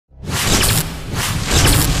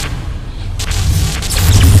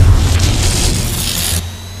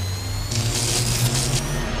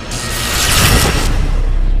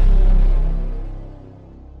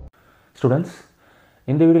Students,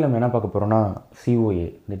 இந்த வீடியோல நம்ம என்ன பார்க்க போறோம்னா COA,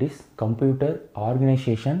 that is computer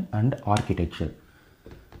organization and architecture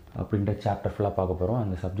அப்படின்ற சாப்டர் ஃபுல்லாக பார்க்க போகிறோம்.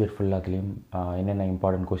 அந்த சப்ஜெக்ட் ஃபுல்லாத்துலேயும் என்னென்ன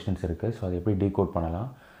இம்பார்ட்டன்ட் கொஸ்டின்ஸ் இருக்குது, ஸோ அதை எப்படி டீகோட்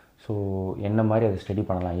பண்ணலாம், ஸோ என்ன மாதிரி அதை ஸ்டடி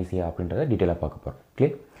பண்ணலாம் ஈஸியாக அப்படின்றத டீட்டெயிலாக பார்க்க போகிறோம்.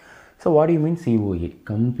 Clear? So what you mean COA,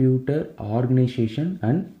 computer organisation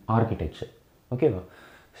and architecture. ஓகேவா?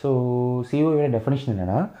 ஸோ COA டெஃபினேஷன்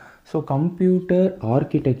என்னென்னா, ஸோ கம்ப்யூட்டர்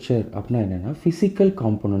ஆர்கிடெக்சர் அப்படின்னா என்னென்னா ஃபிசிக்கல்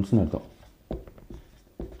காம்போனன்ட்ஸ்னு அர்த்தம்.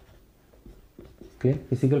 Okay,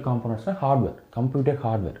 physical காம்போனன்ட்ஸ்னால் hardware, computer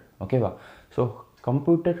hardware. ஓகேவா? ஸோ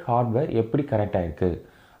கம்ப்யூட்டர் ஹார்ட்வேர் எப்படி கரெக்டாக இருக்குது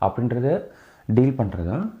அப்படின்றத டீல் பண்ணுறது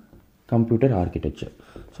தான் கம்ப்யூட்டர் ஆர்கிடெக்சர்.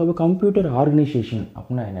 ஸோ இப்போ கம்ப்யூட்டர் ஆர்கனைசேஷன்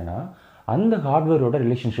அப்படின்னா என்னென்னா அந்த ஹார்ட்வேரோட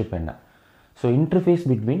ரிலேஷன்ஷிப் என்ன, so interface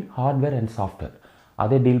between hardware and software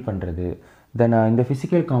அதை டீல் பண்ணுறது. தென் இந்த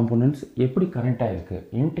ஃபிசிக்கல் காம்போனன்ட்ஸ் எப்படி கனெக்டாக இருக்குது,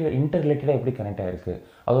 இன்டர் ரிலேட்டடாக எப்படி கனெக்டாக இருக்குது,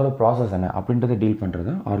 அதோட ப்ராசஸ் என்ன அப்படின்றத டீல் பண்ணுறது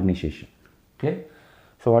தான் organisation. Okay,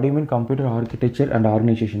 so what you mean computer architecture and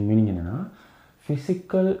organisation meaning என்னென்னா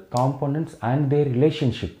physical components and there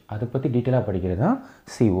relationship அதை பற்றி டீட்டெயிலாக படிக்கிறது தான்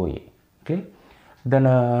COA. ஓகே, தென்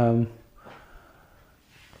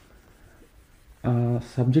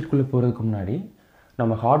சப்ஜெக்ட்குள்ளே போகிறதுக்கு முன்னாடி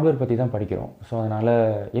நம்ம ஹார்ட்வேர் பற்றி தான் படிக்கிறோம். ஸோ அதனால்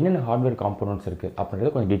என்னென்ன ஹார்ட்வேர் காம்போனன்ட்ஸ் இருக்குது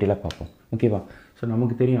அப்படின்றத கொஞ்சம் டீட்டெயிலாக பார்ப்போம். ஓகேவா? ஸோ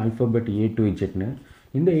நமக்கு தெரியும் ஆல்ஃபபெட் A to Z.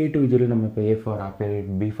 இந்த A to Z நம்ம இப்போ A for apple,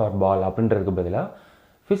 B for ball அப்படின்றதுக்கு பதிலாக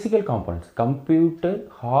ஃபிசிக்கல் காம்போனன்ட்ஸ் கம்ப்யூட்டர்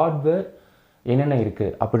ஹார்ட்வேர் என்னென்ன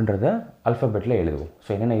இருக்குது அப்படின்றத அல்ஃபபெட்டில் எழுதுவோம். ஸோ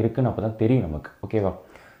என்னென்ன இருக்குதுன்னு அப்போ தான் தெரியும் நமக்கு. ஓகேவா?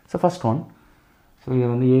 ஸோ ஃபஸ்ட் ஒன், ஸோ இதை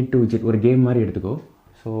வந்து A to Z ஒரு கேம் மாதிரி எடுத்துக்கோ.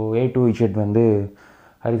 ஸோ A to Z வந்து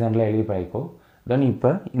ஹரிசாண்டலாக எழுதி பழகிக்கோ. தென்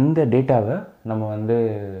இப்போ இந்த டேட்டாவை நம்ம வந்து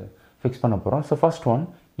ஃபிக்ஸ் பண்ண போகிறோம். ஸோ ஃபஸ்ட் ஒன்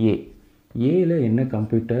ஏல என்ன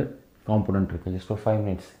கம்ப்யூட்டர் காம்போனன்ட் இருக்குது, ஜஸ்ட் ஒரு 5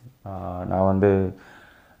 minutes நான் வந்து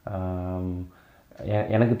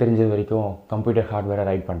எனக்கு தெரிஞ்சது வரைக்கும் கம்ப்யூட்டர் ஹார்ட்வேரை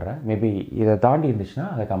ரைட் பண்ணுறேன். மேபி இதை தாண்டி இருந்துச்சுன்னா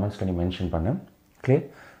அதை கமெண்ட்ஸில் நீ மென்ஷன் பண்ணு. Clear?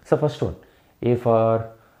 So first one A for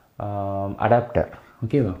adapter.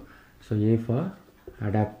 ஓகேவா? So A for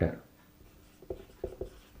adapter.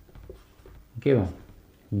 ஓகேவா?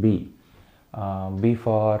 B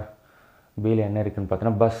ஃபார் பியில் என்ன இருக்குதுன்னு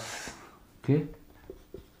பார்த்தோன்னா பஸ். ஓகே,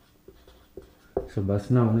 ஸோ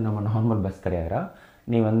பஸ்னால் வந்து நம்ம நார்மல் பஸ் கிடையாதுரா.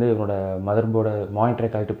 நீ வந்து உன்னோட மதர் போர்டை மானிட்டரை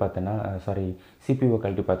கழட்டி பார்த்தேன்னா, சாரி CPU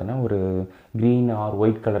கழட்டி பார்த்தேன்னா ஒரு க்ரீன் ஆர்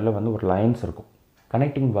ஒயிட் கலரில் வந்து ஒரு லைன்ஸ் இருக்கும்,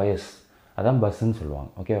 கனெக்டிங் வயர்ஸ், அதான் பஸ்ஸுன்னு சொல்லுவாங்க.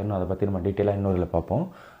 ஓகே, இன்னும் அதை பற்றி நம்ம டீட்டெயிலாக இன்னொரு இதில் பார்ப்போம்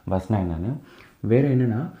பஸ்னால் என்னென்னு. வேறு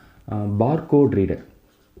என்னென்னா பார்கோட் ரீடர்.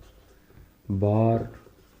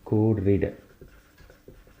 பார்கோட் ரீடர்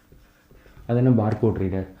அது என்ன பார்கோட்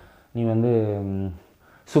ரீடர்? நீ வந்து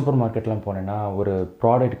சூப்பர் மார்க்கெட்லாம் போனேன்னா ஒரு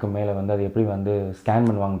ப்ராடக்ட்டுக்கு மேலே வந்து அது எப்படி வந்து ஸ்கேன்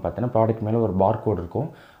பண்ணுவாங்கன்னு பார்த்தோன்னா ப்ராடக்ட் மேலே ஒரு பார்கோட் இருக்கும்,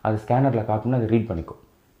 அது ஸ்கேனரில் காட்டணும்னா அது ரீட் பண்ணிக்கும்.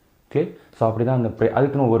 ஓகே, ஸோ அப்படி தான் அந்த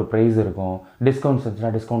அதுக்குன்னு ஒரு ப்ரைஸ் இருக்கும், டிஸ்கவுண்ட்ஸ்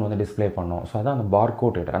இருந்துச்சுன்னா டிஸ்கவுண்ட் வந்து டிஸ்பிளே பண்ணோம். ஸோ அதான் அந்த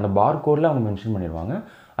பார்கோட் ரீடர். அந்த பார்கோடில் அவங்க மென்ஷன் பண்ணிடுவாங்க,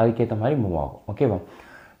 அதுக்கேற்ற மாதிரி மூவ் ஆகும். ஓகேவா?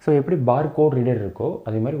 ஸோ எப்படி பார்கோட் ரீடர் இருக்கோ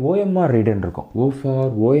அதே மாதிரி OMR ரீடர்னு இருக்கும். O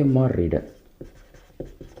for OMR reader.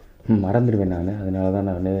 மறந்துடுவேன் நான், அதனால தான்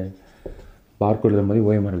நான் பார்கோட் எழுதும் போது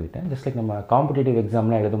OMR எழுதிட்டேன். ஜஸ்ட் லைக் நம்ம காம்படிட்டிவ்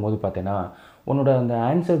எக்ஸாம்லாம் எழுதும் போது பார்த்தீங்கன்னா உன்னோட அந்த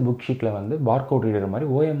ஆன்சர் புக் ஷீட்டில் வந்து பார்கோட் ரீடர் மாதிரி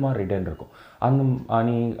OMR ரீடர் இருக்கும். அந்த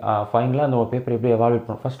நீ ஃபைனலாக அந்த பேப்பர் எப்படி எவால்வேட்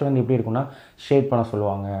பண்ண ஃபஸ்ட்டு வந்து எப்படி இருக்குன்னா ஷேட் பண்ண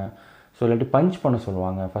சொல்லுவாங்க, ஸோ இல்லாட்டி பஞ்ச் பண்ண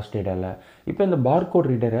சொல்லுவாங்க ஃபஸ்ட் ரீடரில். இப்போ இந்த பார்கோட்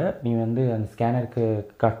ரீடரை நீ வந்து அந்த ஸ்கேனருக்கு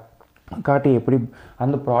காட்டி எப்படி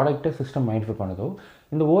அந்த ப்ராடக்ட்டை சிஸ்டம் ஐடென்டிஃபை பண்ணுதோ,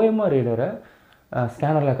 இந்த OMR ரீடரை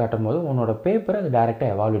ஸ்கேனரில் காட்டும் போது உன்னோட பேப்பரை அது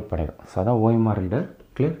டேரெக்டாக எவால்வேட் பண்ணிடும். ஸோ அதான் OMR reader.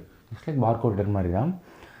 Clear? Just like barcode reader மாதிரி தான்.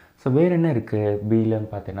 ஸோ வேறு என்ன இருக்குது பிலன்னு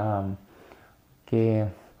பார்த்தீங்கன்னா,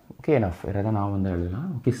 ஓகே எனஃப், வேறு எதாவது நான் வந்து எழுதலாம்.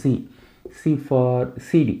 Okay, C for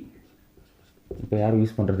CD. இப்போ யாரும்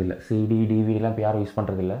யூஸ் பண்ணுறதில்ல CD DVDலாம் இப்போ யாரும் யூஸ்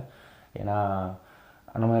பண்ணுறதில்ல, ஏன்னா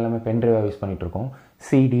நம்ம எல்லாமே பென்ட்ரைவாக யூஸ் பண்ணிகிட்ருக்கோம்.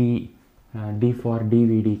 CD. D for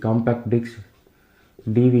DVD, compact disk,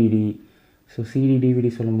 DVD. So CD DVD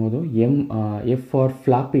சொல்லும் போதும் F ஃபார்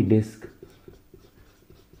ஃப்ளாப்பி டிஸ்க்.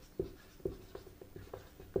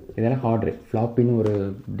 இதெல்லாம் ஹார்ட் டிரைவ். ஃப்ளாப்பின்னு ஒரு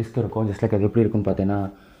டிஸ்க் இருக்கும், ஜஸ்ட் லைக் அது எப்படி இருக்குன்னு பார்த்தீங்கன்னா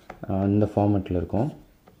இந்த ஃபார்மேட்டில் இருக்கும்,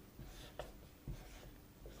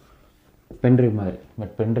 பென்ட்ரைவ் மாதிரி.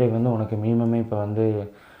 பட் பென்ட்ரைவ் வந்து உனக்கு மினிமமே இப்போ வந்து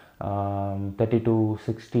 32,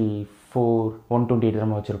 64, 128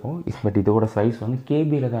 நம்ம வச்சுருக்கோம். பட் இதோட சைஸ் வந்து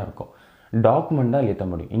KBயில் தான் இருக்கும். டாக்குமெண்ட் தான் ஏற்ற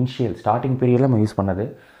முடியும். இனிஷியல் ஸ்டார்டிங் பீரியடில் நம்ம யூஸ் பண்ணது.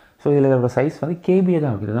 ஸோ இதில் இதோட சைஸ் வந்து KB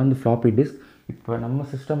தான் இருக்குது. இதுதான் வந்து ஃப்ளாப்பி டிஸ்க். இப்போ நம்ம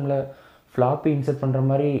சிஸ்டமில் ஃப்ளாப்பி இன்சர்ட் பண்ணுற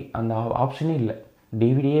மாதிரி அந்த ஆப்ஷனே இல்லை.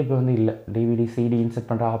 டிவிடியே இப்போ வந்து இல்லை, DVD CD இன்சர்ட்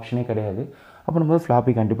பண்ணுற ஆப்ஷனே கிடையாது. அப்போ நம்ம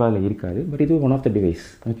ஃப்ளாப்பி கண்டிப்பாக அதில் இருக்காது. பட் இது ஒன் ஆஃப் த டிவைஸ்.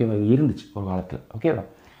 ஓகேவா? இருந்துச்சு ஒரு காலத்தில். ஓகேவா?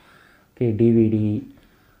 Okay, DVD,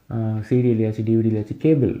 CDலையாச்சு DVDலையாச்சு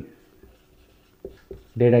cable,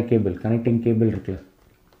 data cable, connecting cable இருக்குல்ல,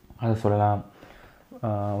 அதை சொல்லலாம்.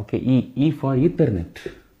 Okay, E for ethernet.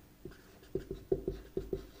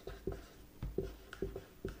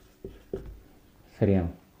 சரியா?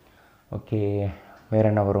 ஓகே, வேறு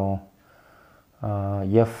என்ன வரும்?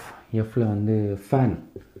 எஃப்ல வந்து ஃபேன்,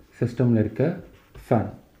 சிஸ்டமில் இருக்க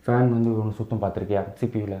ஃபேன் வந்து ஒன்று சுத்தம் பார்த்துருக்கியா?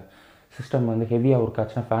 சிபியூவில் சிஸ்டம் வந்து ஹெவியாக ஒர்க்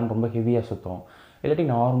ஆச்சுன்னா ஃபேன் ரொம்ப ஹெவியாக சுற்றும், இல்லாட்டி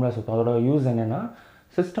நார்மலாக சுற்றும். அதோட யூஸ் என்னென்னா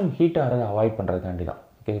சிஸ்டம் ஹீட் ஆகிறத அவாய்ட் பண்ணுறதுக்காண்டி தான்.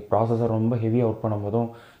 ஓகே, ப்ராசஸர் ரொம்ப ஹெவியாக ஒர்க் பண்ணும்போதும்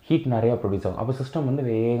ஹீட் நிறையா ப்ரொடியூஸ் ஆகும், அப்போ சிஸ்டம் வந்து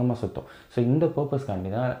வேகமாக சுற்றும். ஸோ இந்த பர்பஸ்க்காண்டி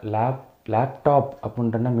தான் லேப்டாப்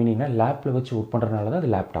அப்படின்ற மீனிங்னா லேப்பில் வச்சு ஒர்க் பண்ணுறதுனால தான்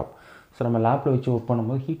அது லேப்டாப். ஸோ நம்ம லேப்பில் வச்சு ஒர்க்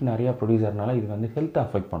பண்ணும்போது ஹீட் நிறையா ப்ரொடியூஸ் ஆகிறதுனால இது வந்து ஹெல்த்தை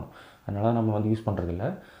அஃபெக்ட் பண்ணும். அதனால் நம்ம வந்து யூஸ் பண்ணுறதில்ல,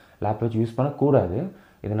 லேப்பில் வச்சு யூஸ் பண்ணக்கூடாது.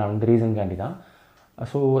 இது நான் அந்த ரீசன்காண்டி தான்.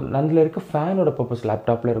 ஸோ அதில் இருக்க ஃபேனோட பர்பஸ்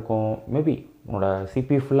லேப்டாப்பில் இருக்கும், மேபி உன்னோட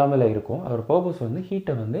சிபியூ ஃபுல்லாமல் இருக்கும். அதோட பர்பஸ் வந்து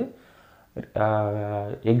ஹீட்டை வந்து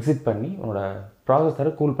எக்ஸிட் பண்ணி உன்னோட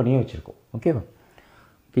ப்ராசஸரை கூல் பண்ணியே வச்சுருக்கோம். ஓகேவா?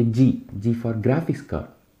 Okay, G for graphics card.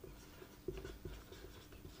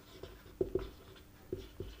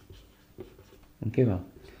 ஓகேவா?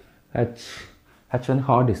 ஹச் வந்து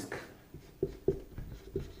ஹார்ட் டிஸ்க்.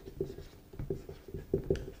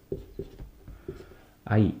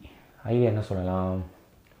 ஐ என்ன சொல்லலாம்?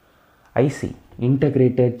 IC,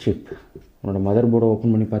 integrated chip. உன்னோட மதர் போர்டை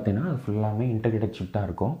ஓப்பன் பண்ணி பார்த்தீங்கன்னா அது ஃபுல்லாமே இன்டகிரேட்டட் சிப் தான்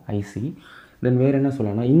இருக்கும், ஐசி. தென் வேறு என்ன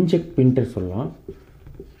சொல்லலாம்னா இன்ஜெக்ட் பிரிண்டர் சொல்லலாம்.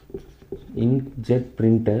 Inject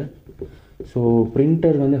printer. ஸோ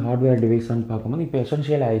பிரிண்டர் வந்து ஹார்ட்வேர் டிவைஸான்னு பார்க்கும்போது இப்போ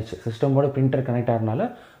எசென்ஷியல் ஆயிடுச்சு. சிஸ்டமோட பிரிண்டர் கனெக்ட் ஆகிறதுனால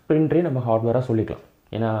பிரிண்டரே நம்ம ஹார்ட்வேராக சொல்லிக்கலாம்.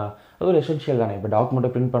 ஏன்னா அது ஒரு எசென்ஷியல் தானே. இப்போ டாக்குமெண்ட்டை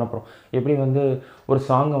பிரிண்ட் பண்ண போகிறோம், எப்படி வந்து ஒரு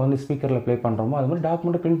சாங்கை வந்து ஸ்பீக்கரில் ப்ளே பண்ணுறோமோ அது மாதிரி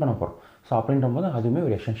டாக்குமெண்ட்டை பிரிண்ட் பண்ண போகிறோம். ஸோ அப்படின்ற போது அதுவுமே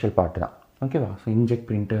ஒரு எசென்ஷியல் பார்ட் தான். ஓகேவா? So inject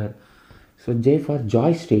printer. So J for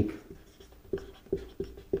joystick.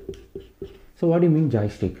 So what you mean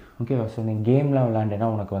joystick? ஓகேவா? ஸோ நீ கேம்லாம் விளாண்டேன்னா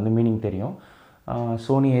உனக்கு வந்து மீனிங் தெரியும்.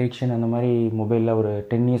 சோனி எரிக்சன் அந்த மாதிரி மொபைலில் ஒரு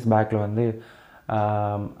 10 years பேக்கில் வந்து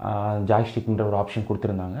ஜாய்ஸ்டிக்ன்ற ஒரு ஆப்ஷன்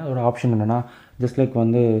கொடுத்துருந்தாங்க. அதோட ஆப்ஷன் என்னென்னா ஜஸ்ட் லைக்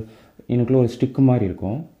வந்து எனக்குள்ளே ஒரு ஸ்டிக்கு மாதிரி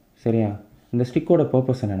இருக்கும். சரியா? இந்த ஸ்டிக்கோட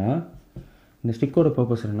பர்பஸ் என்னென்னா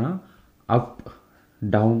அப்,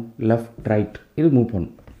 டவுன், லெஃப்ட், ரைட் இது மூவ்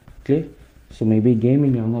பண்ணும். ஓகே, ஸோ மேபி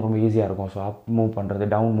கேமிங்கில் வந்து ரொம்ப ஈஸியாக இருக்கும். ஸோ அப் மூவ் பண்ணுறது,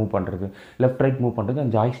 டவுன் மூவ் பண்ணுறது, லெஃப்ட் ரைட் மூவ் பண்ணுறது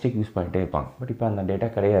அந்த ஜாய்ஸ்டிக் யூஸ் பண்ணிகிட்டே இருப்பாங்க. பட் இப்போ அந்த டேட்டா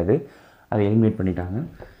கிடையாது, அதை எலிமினேட் பண்ணிட்டாங்க.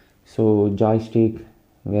 So joystick.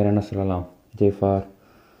 வேறு என்ன சொல்லலாம்? J for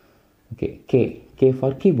okay, K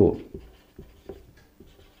for keyboard.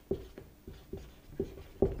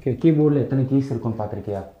 Okay, கீபோர்டில் எத்தனை கீஸ் இருக்குன்னு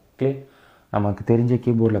பார்த்துருக்கியா? ஓகே, நமக்கு தெரிஞ்ச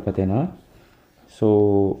கீபோர்டில் பார்த்தீங்கன்னா ஸோ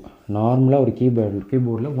நார்மலாக ஒரு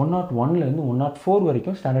கீபோர்டில் 101 104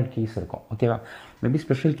 வரைக்கும் ஸ்டாண்டர்ட் கீஸ் இருக்கும். ஓகேவா? மேபி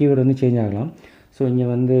ஸ்பெஷல் கீவேர்டு வந்து சேஞ்ச் ஆகலாம். ஸோ இங்கே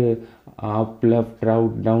வந்து அப், லெஃப்ட்,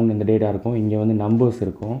 ரவுட், டவுன் இந்த டேட்டா இருக்கும். இங்கே வந்து நம்பர்ஸ்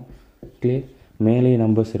இருக்கும். ஓகே, மேலே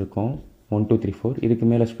நம்பர்ஸ் இருக்கும் 1 2 3 4. இதுக்கு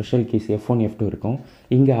மேலே ஸ்பெஷல் கீஸ் F1 F2 இருக்கும்.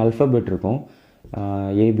 இங்கே அல்ஃபபெட் இருக்கும்,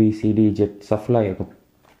 ABCD ஜெட் சஃப்லாக இருக்கும்.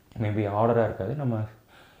 மேபி ஆர்டராக இருக்காது, நம்ம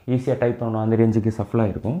ஈஸியாக டைப் பண்ணணும் அந்த ரேஞ்சுக்கு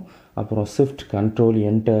சஃப்லாக இருக்கும். அப்புறம் shift, control,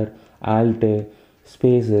 enter, alt,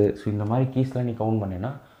 space. So இந்த மாதிரி கீஸ்லாம் நீ கவுண்ட் பண்ணினா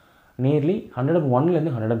நியர்லி 101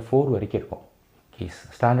 104 வரைக்கும் இருக்கும் கீஸ்.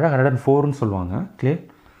 ஸ்டாண்டர்டாக 104ன்னு சொல்லுவாங்க. Clear?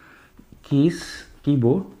 Keys,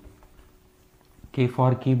 keyboard. K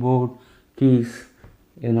for keyboard, keys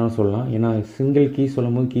எதுனாலும் சொல்லலாம். ஏன்னா சிங்கிள் கீஸ்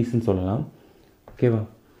சொல்லும் போது கீஸ்ன்னு சொல்லலாம். ஓகேவா?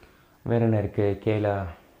 வேறு என்ன இருக்குது கேல?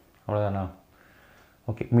 அவ்வளோதானா?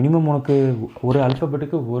 ஓகே, மினிமம் உனக்கு ஒரு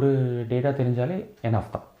அல்ஃபபெட்டுக்கு ஒரு டேட்டா தெரிஞ்சாலே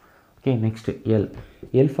என்ஃப் தான். Okay, next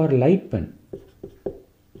L for light pen.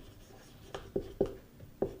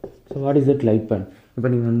 So what is it light pen? இப்போ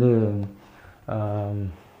நீங்கள் வந்து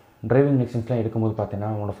டிரைவிங் லைசன்ஸ்லாம் எடுக்கும்போது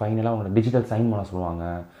பார்த்தீங்கன்னா உங்களோட ஃபைனலாக உங்களோட டிஜிட்டல் சைன் பண்ண சொல்லுவாங்க.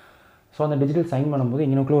 ஸோ அந்த டிஜிட்டல் சைன் பண்ணும்போது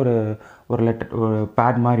இங்கனுக்குள்ள ஒரு லெட்டர், ஒரு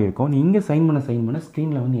பேட் மாதிரி இருக்கும். நீ இங்கே சைன் பண்ண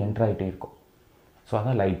ஸ்க்ரீனில் வந்து என்ட்ரு ஆகிட்டே இருக்கும். ஸோ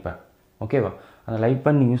அதான் லைட் பென். ஓகேவா? அந்த லைட்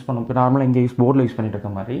பென் நீ யூஸ் பண்ண இப்போ நார்மலாக இங்கே போர்டில் யூஸ் பண்ணிட்டு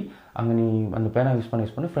இருக்க மாதிரி அங்கே நீ அந்த பேனை யூஸ்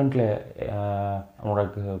பண்ணி ஃப்ரண்ட்டில் உன்னோட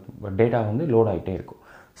டேட்டா வந்து லோட் ஆகிட்டே இருக்கும்.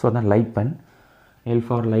 ஸோ அதான் light pen. L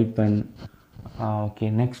for light pen. Okay,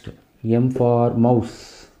 next M for mouse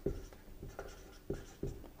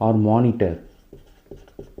R monitor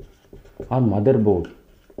R mother board.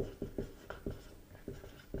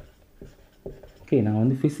 Okay, நான்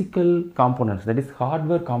வந்து physical components, that is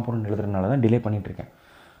hardware component எழுதுறதுனால தான் டிலே பண்ணிகிட்ருக்கேன்.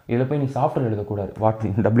 இதில் போய் நீ சாஃப்ட்வேர் எழுதக்கூடாது.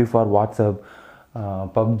 W for WhatsApp,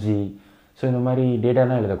 PUBG, so இந்த மாதிரி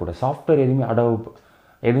டேட்டாலாம் எழுதக்கூடாது. சாஃப்ட்வேர்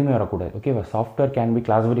எதுவுமே வரக்கூடாது. ஓகேவா? Software can be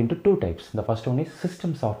classified into 2 types. The first one is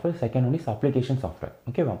system software, second one is application software.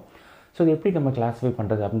 ஓகேவா? ஸோ இது எப்படி நம்ம கிளாஸிஃபை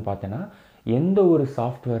பண்ணுறது அப்படின்னு பார்த்தீங்கன்னா, எந்த ஒரு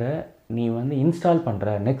சாஃப்ட்வேரை நீ வந்து இன்ஸ்டால் பண்ணுற,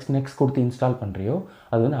 நெக்ஸ்ட் கொடுத்து இன்ஸ்டால் பண்ணுறியோ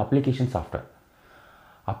அது வந்து application software.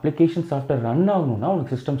 Application software run ஆகணும்னா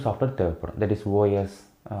உனக்கு சிஸ்டம் சாஃப்ட்வேர் தேவைப்படும். That is OS,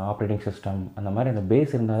 operating system அந்த மாதிரி அந்த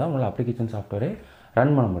பேஸ் இருந்தால் தான் உங்களால் அப்ளிகேஷன் சாஃப்ட்வேரை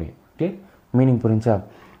ரன் பண்ண முடியும். ஓகே, மீனிங் புரிஞ்சா?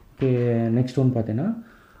 ஓகே, நெக்ஸ்ட் ஒன்று பார்த்தீங்கன்னா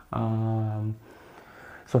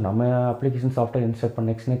ஸோ நம்ம அப்ளிகேஷன் சாஃப்ட்வேர்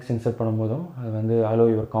நெக்ஸ்ட் இன்ஸ்டால் பண்ணும்போதும் அது வந்து அலோ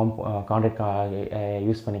யுவர் கான்டாக்ட்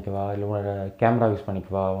யூஸ் பண்ணிக்கவா, இல்லை உன்னோட கேமரா யூஸ்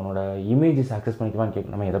பண்ணிக்கவா, உன்னோட இமேஜஸ் ஆக்சஸ் பண்ணிக்கவான்னு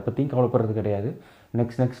கேட்கும். நம்ம எதை பற்றியும் கவலைப்படுறது கிடையாது.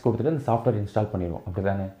 நெக்ஸ்ட் கொடுத்துட்டு அந்த சாஃப்ட்வேர் இன்ஸ்டால் பண்ணிடுவோம். அப்படி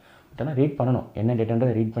தானே? பட் ஆனால் ரீட் பண்ணணும், என்ன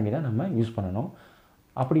டேட்டான்றதை ரீட் பண்ணி தான் நம்ம யூஸ் பண்ணணும்.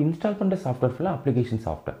 அப்படி இன்ஸ்டால் பண்ணுற சாஃப்ட்வேர் ஃபுல்லாக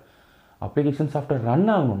அப்ளிகேஷன் சாஃப்ட்வேர் ரன்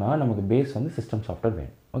ஆகணும்னா நமக்கு பேஸ் வந்து சிஸ்டம் சாஃப்ட்வேர்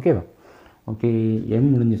வேணும். ஓகேவா? ஓகே,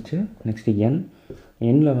 எம் முடிஞ்சிருச்சு. நெக்ஸ்ட்டு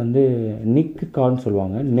எண்ணில் வந்து நிக் கார்டுன்னு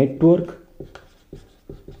சொல்லுவாங்க, நெட்வொர்க்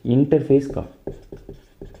இன்டர்ஃபேஸ் கார்டு.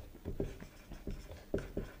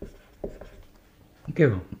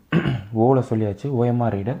 ஓகேவா? ஓவில் சொல்லியாச்சு.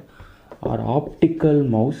 OMR reader R optical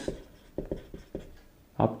mouse,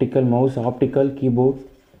 optical keyboard.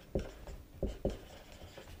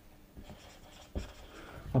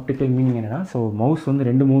 Optical meaning என்னென்னா, ஸோ மவுஸ் வந்து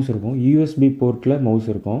 2 மவுஸ் இருக்கும். யூஎஸ்பி போர்ட்டில்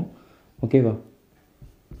மவுஸ் இருக்கும். ஓகேவா?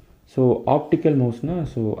 ஸோ ஆப்டிக்கல் மவுஸ்னால்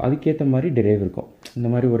ஸோ அதுக்கேற்ற மாதிரி டிரைவ் இருக்கும். இந்த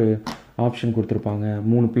மாதிரி ஒரு ஆப்ஷன் கொடுத்துருப்பாங்க,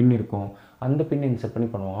 3 பின் இருக்கும். அந்த பின்னை இன்செர்ட் பண்ணி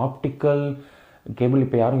பண்ணுவோம். ஆப்டிக்கல் கேபிள்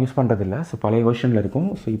இப்போ யாரும் யூஸ் பண்ணுறதில்ல. ஸோ பழைய வெர்ஷனில் இருக்கும்.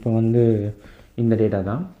 ஸோ இப்போ வந்து இந்த டேட்டா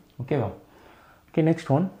தான். ஓகேவா? Okay,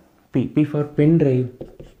 next one B for pen drive.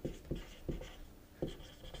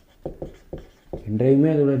 Pen ட்ரைவுமே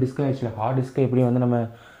அதோட டிஸ்க் ஆக்சுவலாக ஹார்ட் டிஸ்க்கை எப்படி வந்து நம்ம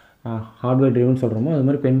ஹார்ட்வேர் ட்ரைவ்னு சொல்கிறோமோ அது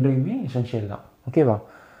மாதிரி பென் ட்ரைவுமே எசென்ஷியல் தான். ஓகேவா?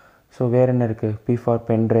 ஸோ வேறு என்ன இருக்குது? B for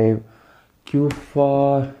pen drive.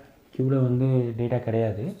 க்யூவில் வந்து டேட்டா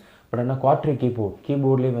கிடையாது. பட் ஆனால் குவாட்ரி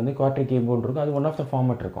கீபோர்ட்லேயே வந்து குவாட்ரி கீபோர்டு இருக்கும். அது ஒன் ஆஃப் த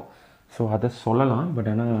ஃபார்மேட் இருக்கும். ஸோ அதை சொல்லலாம். பட்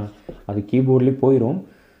ஆனால் அது கீபோர்ட்லேயே போயிடும்.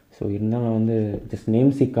 ஸோ இருந்தால் நான் வந்து ஜஸ்ட்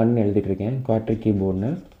நேம் சிக்கான்னு எழுதிட்டுருக்கேன் குவாட்ரி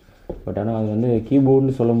கீபோர்டுன்னு. பட் ஆனால் அது வந்து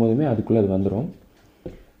கீபோர்டுன்னு சொல்லும் போதுமே அதுக்குள்ளே அது வந்துடும்.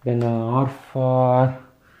 தென் ஆர் ஃபார்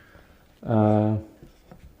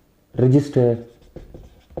ரெஜிஸ்டர்.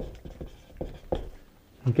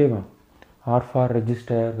 ஓகேவா? R for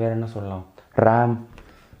register. வேறு என்ன சொல்லலாம்? ரேம்.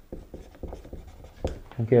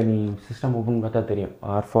 ஓகே, நீ சிஸ்டம் ஓப்பன் பார்த்தா தெரியும்.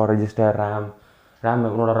 ஆர் ஃபார் ரெஜிஸ்டர், ரேம்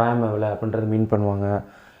உன்னோட ரேம் எவ்வளோ அப்படின்றது மீன் பண்ணுவாங்க.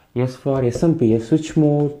 எஸ் ஃபார் எஸ்எம்பிஎஸ், சுவிட்ச்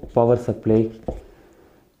mode power supply.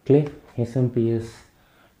 Okay, SMPS.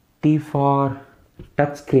 D for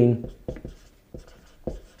touch screen.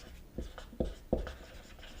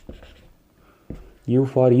 You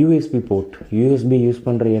for USB board. USB use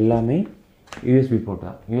பண்ணுற எல்லாமே யூஎஸ்பி போர்ட்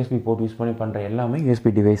தான். யூஎஸ்பி போர்ட் யூஸ் பண்ணி பண்ணுற எல்லாமே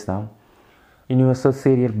யூஎஸ்பி டிவைஸ் தான். Universal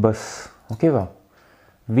serial bus. ஓகேவா?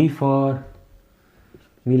 We for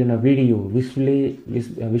வீலனா video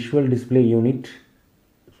visual display unit.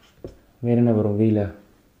 வேறு என்ன வரும் வீல?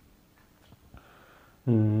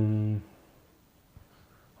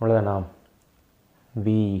 அவ்வளோதானா?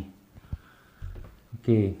 வி.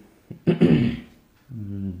 ஓகே,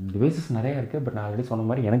 டிவைசஸ் நிறையா இருக்குது. பட் நான் ஆல்ரெடி சொன்ன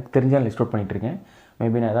மாதிரி எனக்கு தெரிஞ்சால் லிஸ்ட் அவுட் பண்ணிகிட்ருக்கேன்.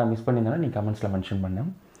 மேபி நான் எதாவது மிஸ் பண்ணியிருந்தேன்னா நீ கமெண்ட்ஸில் மென்ஷன் பண்ணேன்.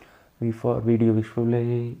 We for video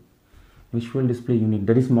visual display unit,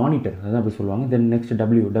 that is monitor, அதுதான் அப்படி சொல்லுவாங்க. Then next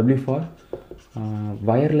W for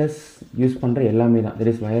wireless use பண்ணுற எல்லாமே தான்.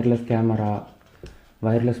 That is wireless camera,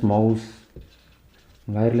 wireless mouse,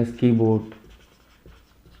 wireless keyboard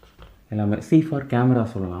எல்லாமே. சி ஃபார் கேமரா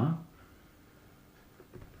சொல்லலாம்.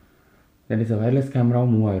 தட் இஸ் வயர்லெஸ்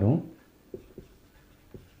கேமராவும் மூவ் ஆயிரும்.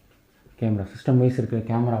 கேமரா சிஸ்டம் வைஸ் இருக்கிற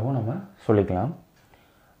கேமராவும் நம்ம சொல்லிக்கலாம்.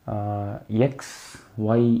 எக்ஸ்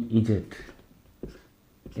ஒய் இஜெட்,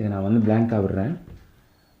 இதை நான் வந்து பிளாங்காக விடுறேன்.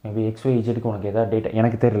 மேபி எக்ஸ் ஒய் இஜெட்டுக்கு உனக்கு எதாவது டேட்டா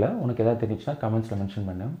எனக்கு தெரியல, உனக்கு எதாவது தெரிஞ்சுன்னா கமெண்ட்ஸில் மென்ஷன்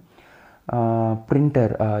பண்ணேன்.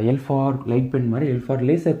 Printer, L for light pen மாதிரி எல் ஃபார்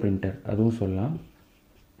லேசர் பிரிண்டர், அதுவும் சொல்லலாம்.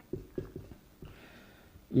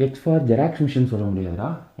 எக்ஸ் ஃபார் ஜெராக்ஸ் மிஷின் சொல்ல முடியாதுடா,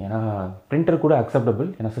 ஏன்னா பிரிண்டர் கூட அக்செப்டபிள்,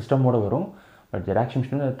 ஏன்னா சிஸ்டமோடு வரும். பட் ஜெராக்ஸ்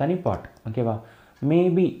மிஷின் அது தனி பார்ட். ஓகேவா?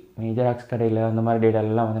 மேபி ஜெராக்ஸ் கடையில் அந்த மாதிரி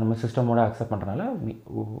டேட்டாலெலாம் வந்து நம்ம சிஸ்டமோட அக்செப்ட் பண்ணுறதுனால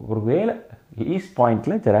ஒரு வேளை ஈஸ்ட்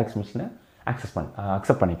பாயிண்ட்டில் ஜெராக்ஸ் மிஷினை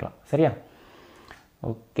அக்செப்ட் பண்ணிக்கலாம். சரியா?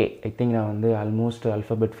 ஓகே, ஐ திங்க் நான் வந்து ஆல்மோஸ்ட்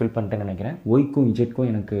அல்ஃபபெட் ஃபில் பண்ணிட்டேன்னு நினைக்கிறேன். ஒய்க்கும் இஜெட்க்கும்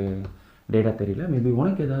எனக்கு டேட்டா தெரியல. மேபி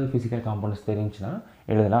உனக்கு ஏதாவது ஃபிசிக்கல் காம்பவுண்ட்ஸ் தெரிஞ்சுன்னா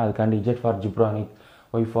எழுதலாம். அதுக்காண்டி Z for Zebronics,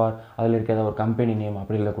 Y for அதில் இருக்க ஏதாவது ஒரு கம்பெனி நேம்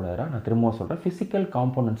அப்படி எழுதக்கூடாதா. நான் திரும்பவும் சொல்கிறேன், ஃபிசிக்கல்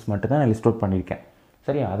காம்பவுண்ட்ஸ் மட்டும் தான் நான் லிஸ்ட் அவுட் பண்ணியிருக்கேன்.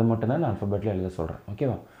 சரியா? அது மட்டும் தான் நான் அல்ஃபபெட்டில் எழுத சொல்கிறேன்.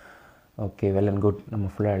 ஓகேவா? ஓகே, வெல் அண்ட் குட், நம்ம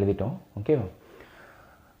ஃபுல்லாக எழுதிட்டோம். ஓகேவா?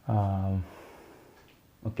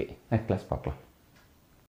 ஓகே, நெக்ஸ்ட் கிளாஸ் பார்க்கலாம்.